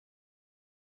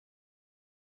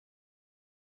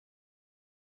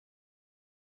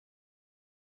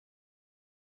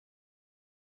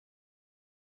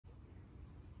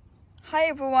Hi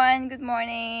everyone, good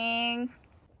morning.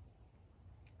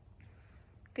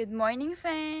 Good morning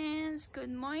fans.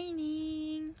 Good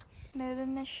morning.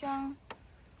 Meron na siyang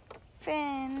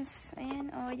fence.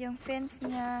 Ayan yung fence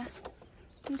niya.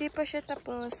 Hindi pa siya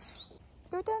tapos.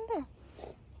 Go down there.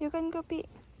 You can go pee.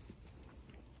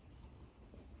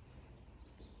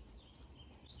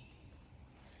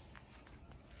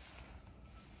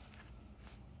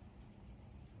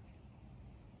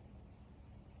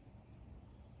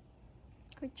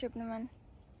 Good job naman.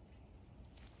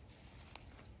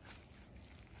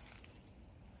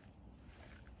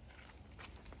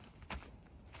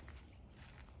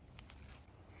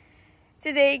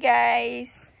 Today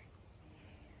guys,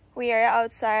 we are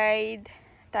outside.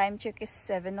 Time check is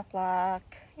 7 o'clock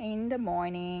in the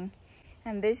morning.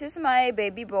 And this is my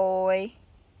baby boy.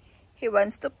 He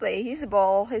wants to play his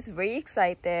ball. He's very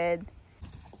excited.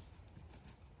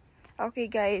 Okay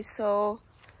guys, so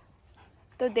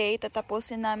today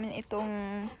tatapusin namin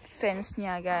itong fence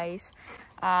niya guys.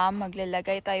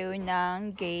 Maglalagay tayo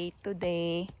ng gate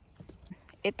today.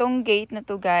 Itong gate na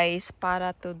to guys,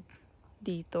 para to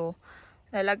dito.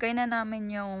 Lalagay na namin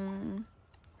yung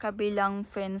kabilang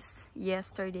fence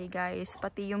yesterday guys,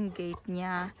 pati yung gate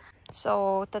niya.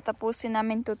 So tatapusin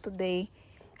namin to today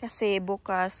kasi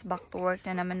bukas back to work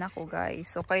na naman ako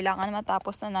guys. So kailangan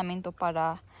matapos na namin to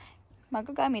para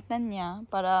magagamit na niya,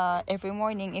 para every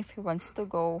morning if he wants to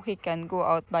go, he can go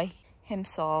out by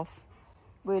himself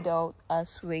without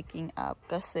us waking up.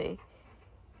 Kasi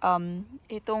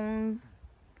itong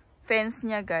fence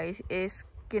niya guys is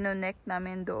kinonect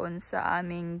namin doon sa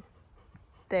aming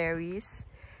terrace.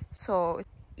 So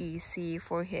it's easy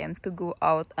for him to go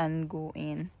out and go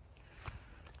in.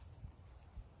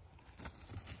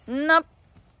 Nope.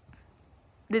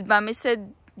 Did mommy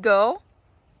said go?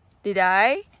 Did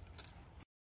I?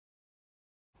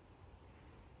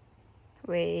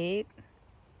 Wait.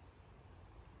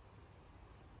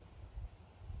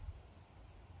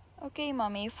 Okay,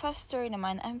 mommy, faster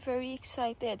naman. I'm very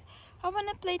excited. I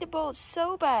wanna play the ball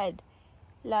so bad.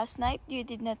 Last night you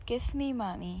did not kiss me,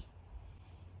 mommy.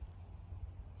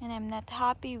 And I'm not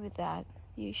happy with that.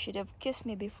 You should have kissed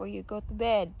me before you go to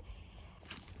bed.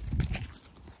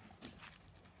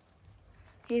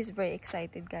 He's very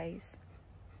excited, guys.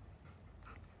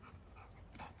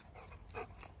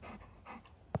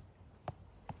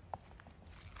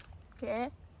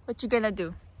 Okay, what you gonna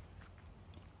do?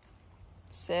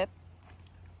 Sit.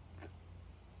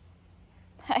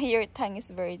 Your tongue is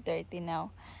very dirty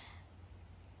now.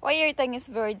 Why your tongue is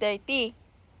very dirty?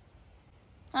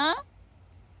 Huh?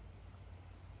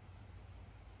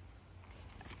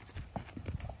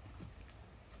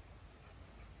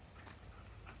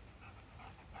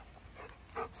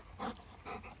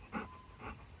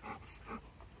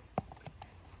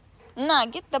 Nah,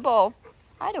 get the ball.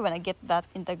 I don't want to get that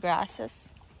in the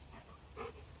grasses.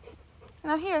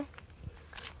 Now here.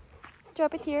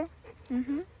 Drop it here.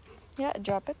 Yeah,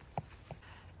 drop it.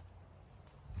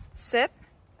 Sit.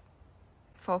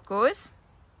 Focus.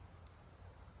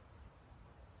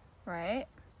 Right.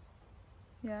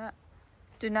 Yeah.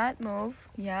 Do not move.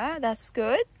 Yeah, that's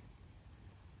good.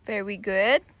 Very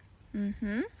good.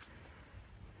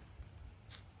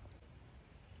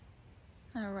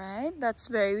 Alright, that's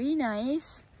very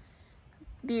nice.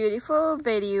 Beautiful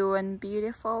video and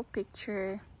beautiful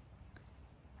picture.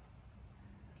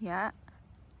 Yeah.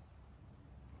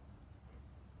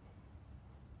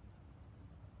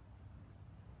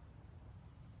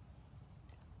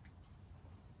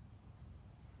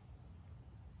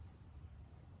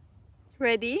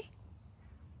 Ready?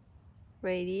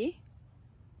 Ready?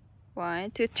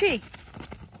 1, 2, 3.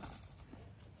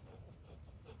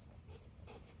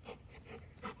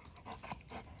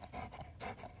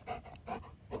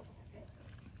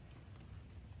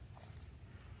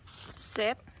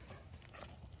 Sit.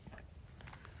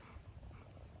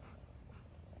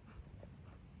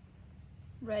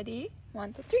 Ready?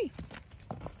 1, 2, 3.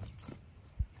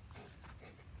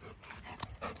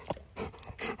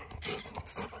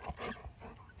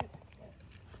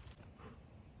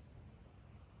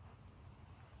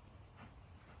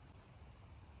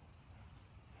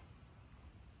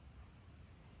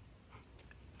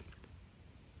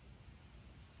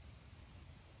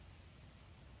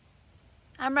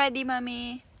 I'm ready,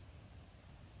 mommy.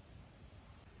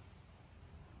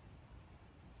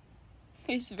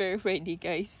 He's very ready,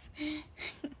 guys.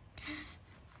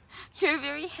 You're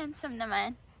very handsome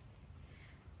naman.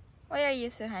 Why are you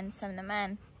so handsome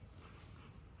naman?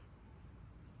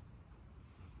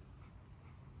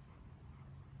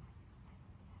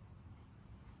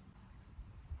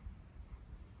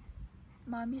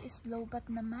 Mommy is low bat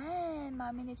naman.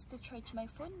 Mommy needs to charge my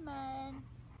phone, man.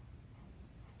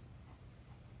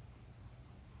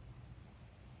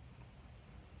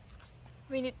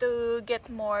 We need to get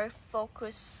more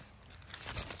focus.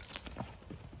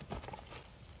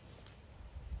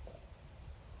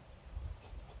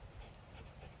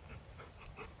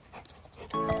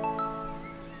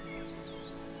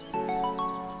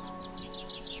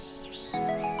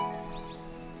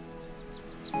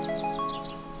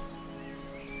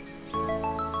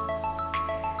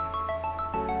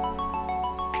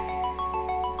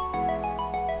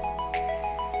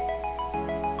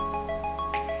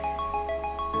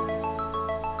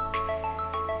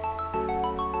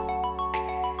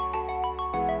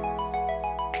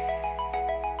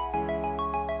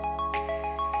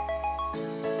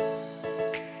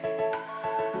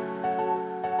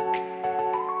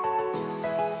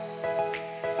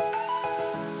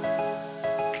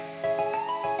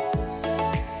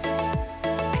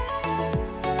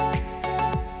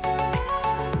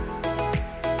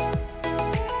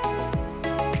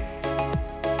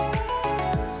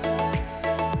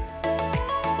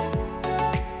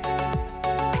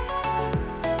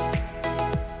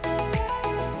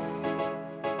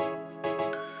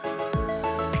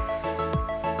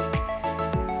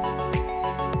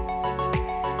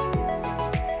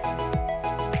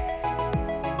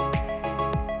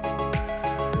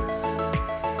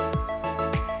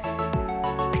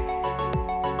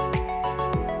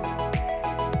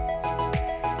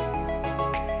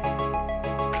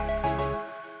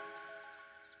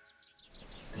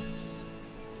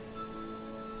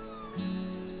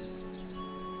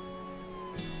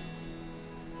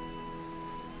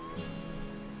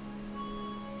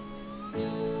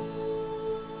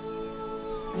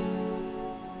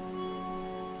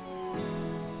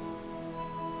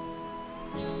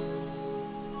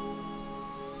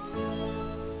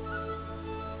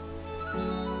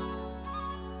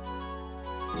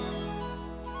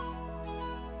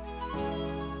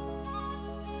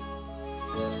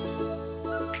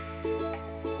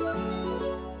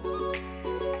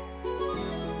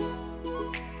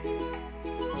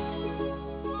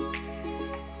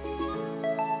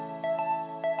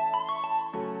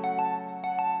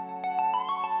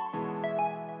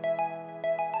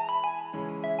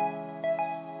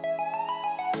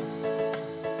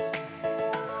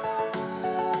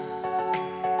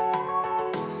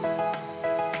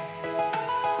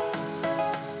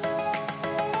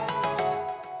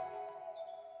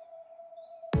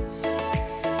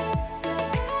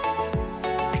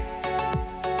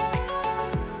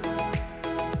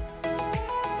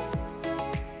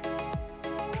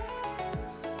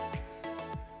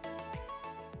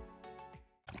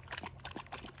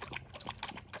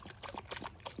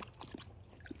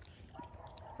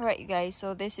 Right guys,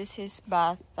 so this is his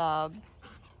bathtub.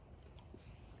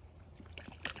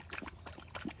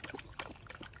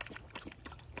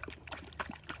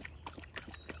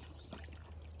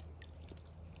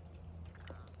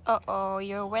 Uh-oh,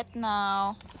 you're wet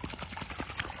now.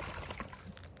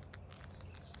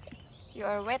 You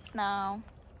are wet now.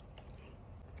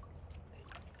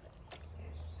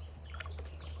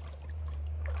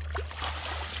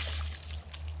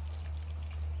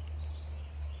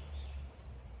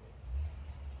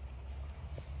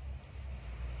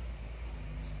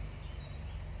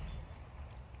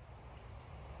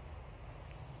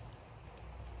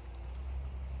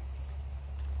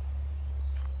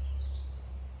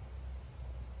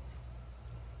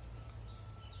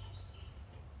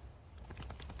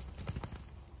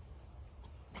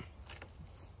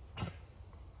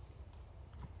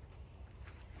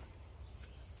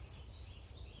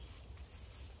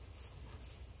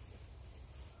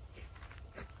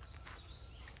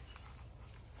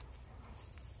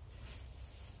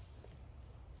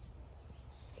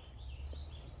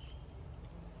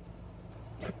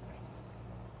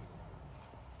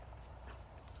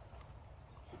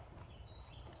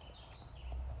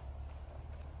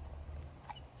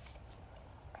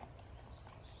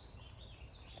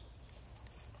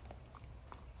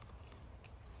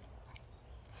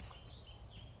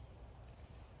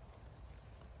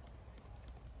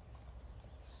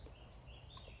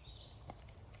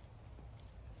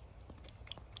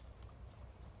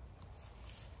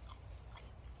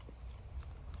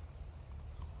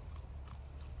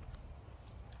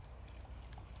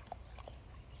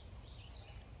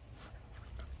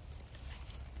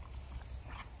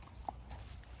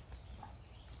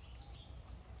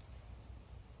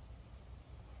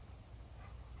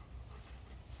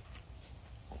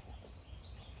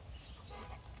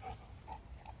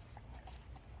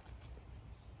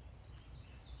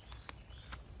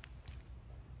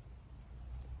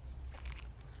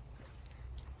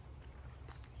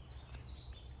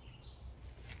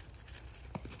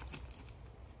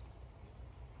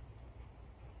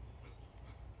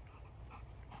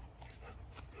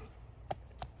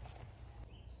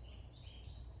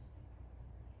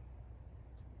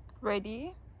 Ready?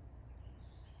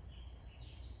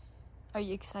 Are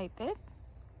you excited?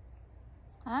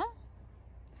 Huh?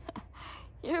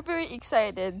 You're very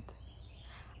excited.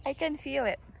 I can feel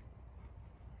it.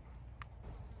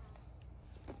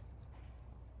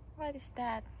 What is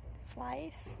that?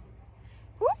 Flies?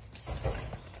 Whoops!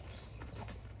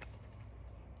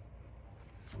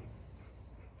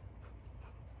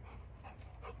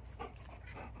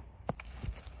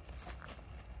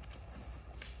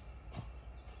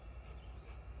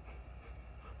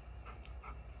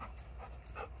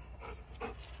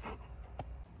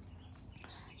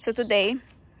 So today,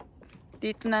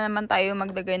 dito na naman tayo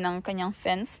maglagay ng kanyang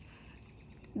fence.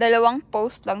 2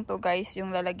 post lang to guys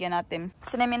yung lalagyan natin.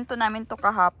 Sinemento namin to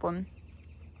kahapon.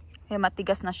 Kaya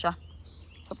matigas na siya.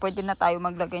 So pwede na tayo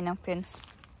maglagay ng fence.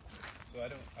 So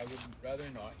I would rather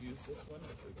not use this one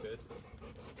if we could.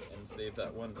 And save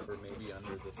that one for maybe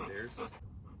under the stairs.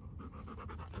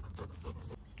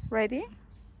 Ready?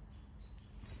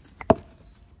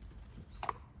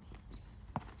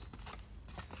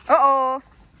 Uh-oh!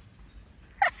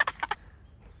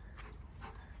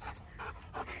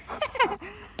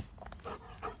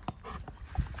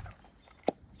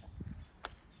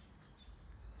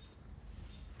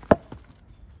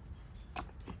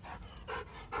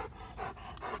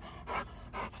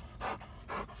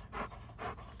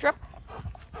 Drop.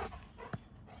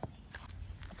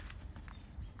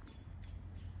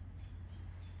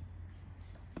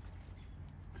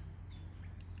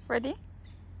 Ready?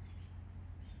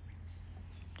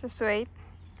 Just wait.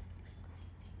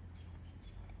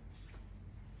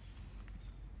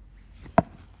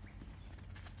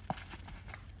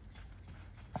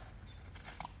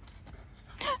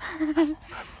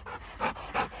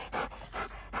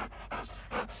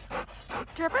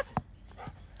 Drop it.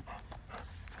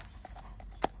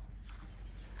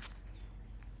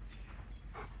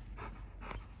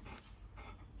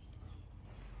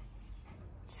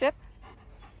 Sit.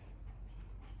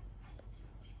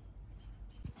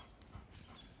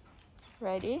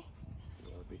 Ready?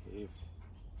 Well behaved.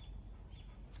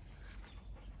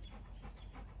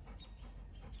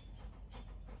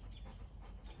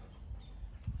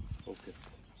 It's focused.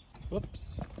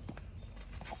 Whoops.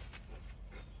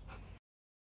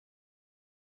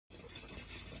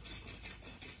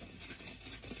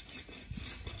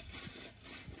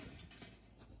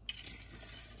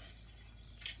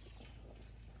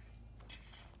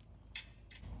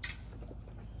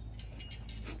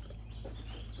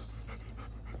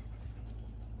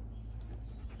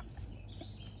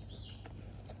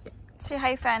 Say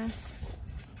hi, fans.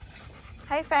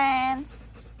 Hi, fans.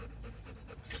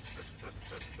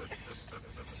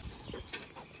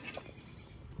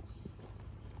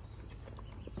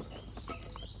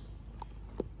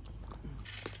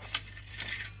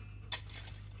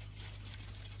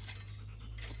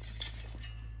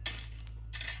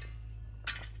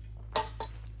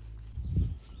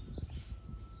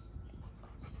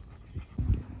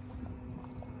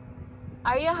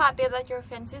 Are you happy that your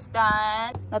fence is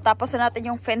done? Natapos na natin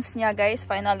yung fence niya guys,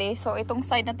 finally. So, itong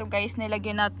side na to guys,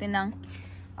 nilagyan natin ng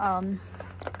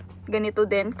ganito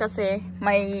din kasi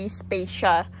may space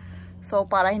siya. So,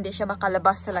 para hindi siya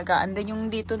makalabas talaga. And then,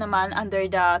 yung dito naman, under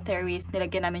the terrace,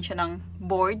 nilagyan namin siya ng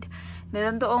board.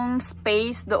 Meron doong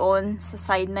space doon sa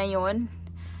side na yun.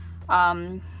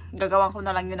 Gagawan ko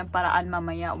na lang yun ng paraan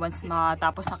mamaya once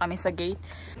matapos na kami sa gate.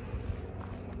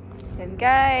 Yan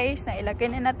guys, nailagay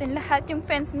na natin lahat yung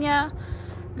fence niya.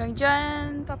 Hanggang dyan,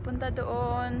 papunta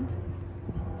doon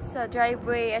sa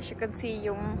driveway. As you can see,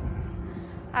 yung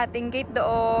ating gate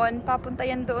doon. Papunta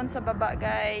yan doon sa baba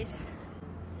guys.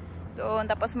 Doon.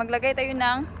 Tapos maglagay tayo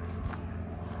ng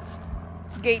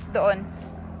gate doon.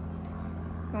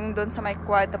 Yung doon sa may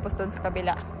quad, tapos doon sa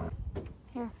kabila.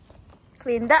 Here.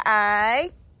 Clean the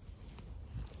eye.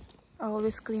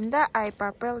 Always clean the eye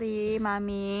properly,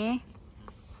 mommy.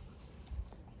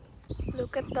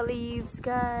 Look at the leaves,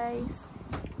 guys.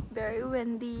 Very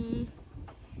windy.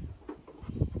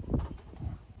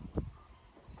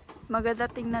 Maganda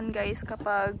tingnan, guys,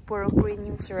 kapag puro green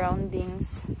yung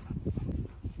surroundings.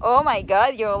 Oh my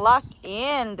God, you're locked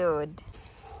in, dude.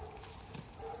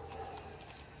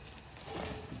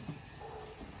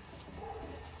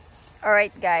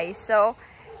 Alright, guys. So,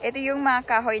 ito yung mga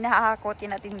kahoy na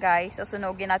hahakotin natin guys.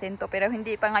 Susunogin natin to. Pero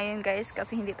hindi pa ngayon guys.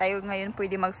 Kasi hindi tayo ngayon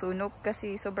pwede magsunog.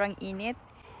 Kasi sobrang init.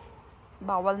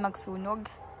 Bawal magsunog.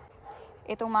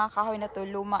 Itong mga kahoy na to,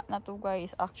 luma na to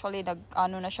guys. Actually,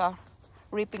 ano na siya.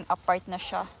 Ripping apart na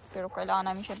siya. Pero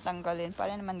kailangan namin siyang tanggalin.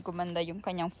 Para naman gumanda yung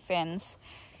kanyang fence.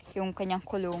 Yung kanyang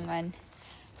kulungan.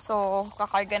 So,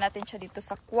 kakarga natin siya dito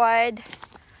sa quad.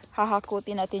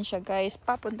 Hahakutin natin siya guys.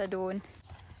 Papunta doon.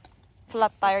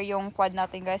 flat tire yung quad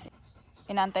natin guys.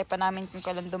 Inantay pa namin kung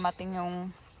kailan dumating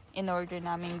yung in-order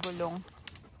naming gulong.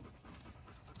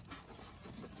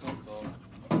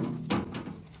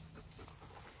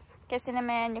 Kasi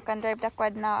naman, you can drive the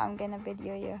quad now. I'm gonna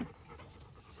video you.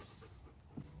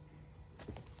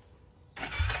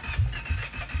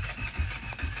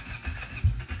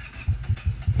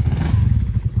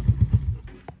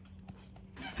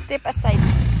 Step aside.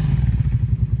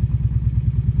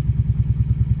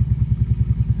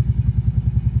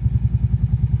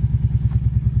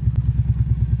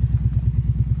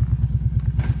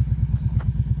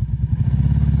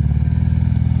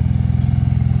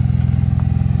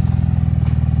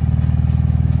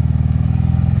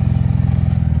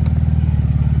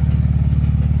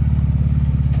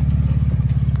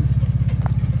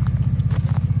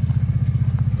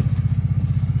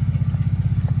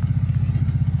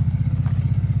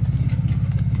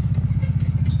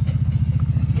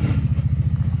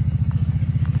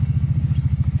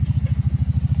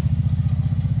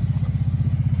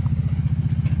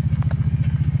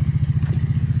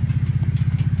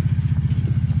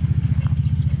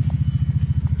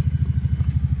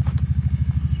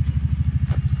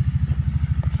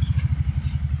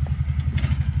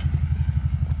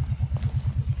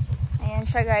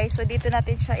 Siya guys, so dito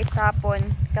natin siya itapon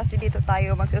kasi dito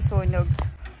tayo magsusunog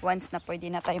once na pwede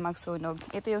na tayo magsunog.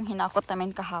 Ito yung hinakot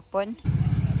namin kahapon.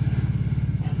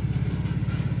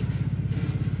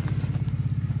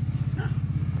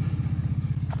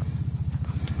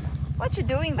 What you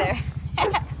doing there?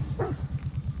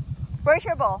 Where's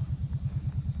your ball?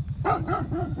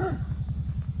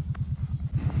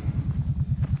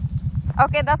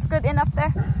 Okay, that's good enough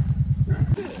there.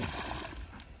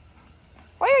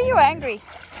 Why are you angry?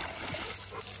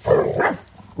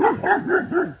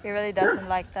 He really doesn't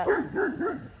like that.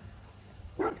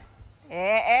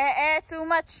 Too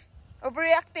much.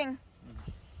 Overreacting.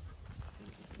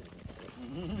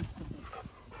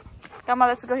 Come on,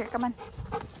 let's go here. Come on.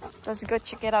 Let's go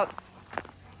check it out.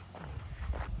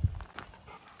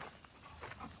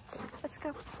 Let's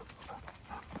go.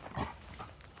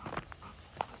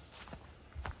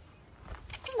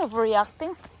 It's not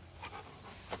overreacting.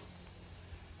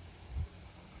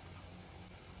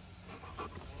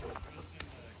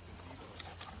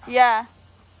 Yeah.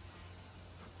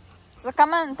 So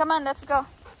come on, let's go.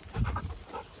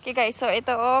 Okay guys, so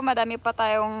ito madami pa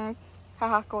tayong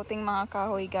hahakoting mga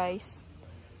kahoy guys.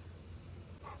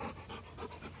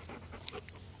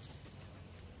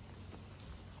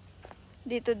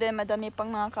 Dito din madami pang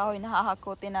mga kahoy na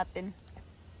hahakotin natin.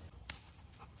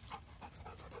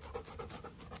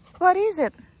 What is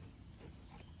it?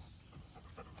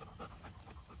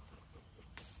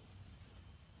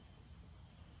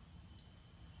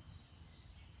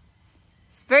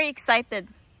 Very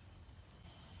excited.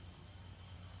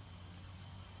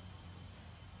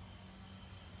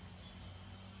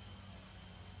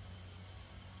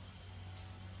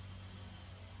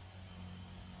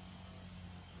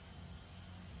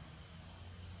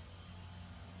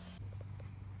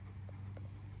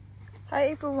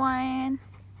 Hi everyone.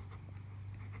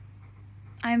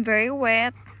 I'm very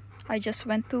wet. I just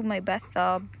went to my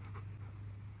bathtub.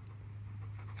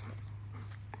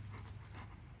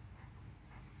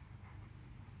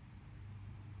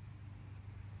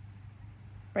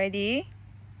 Ready?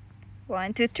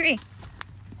 1, 2, 3.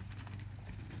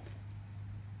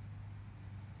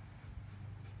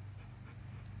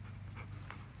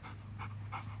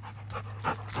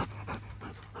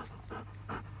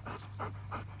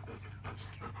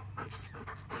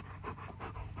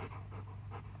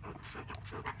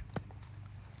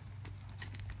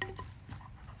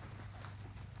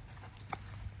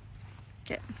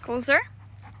 Get closer.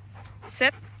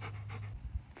 Sit.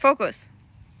 Focus.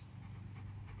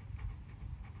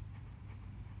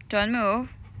 Don't move.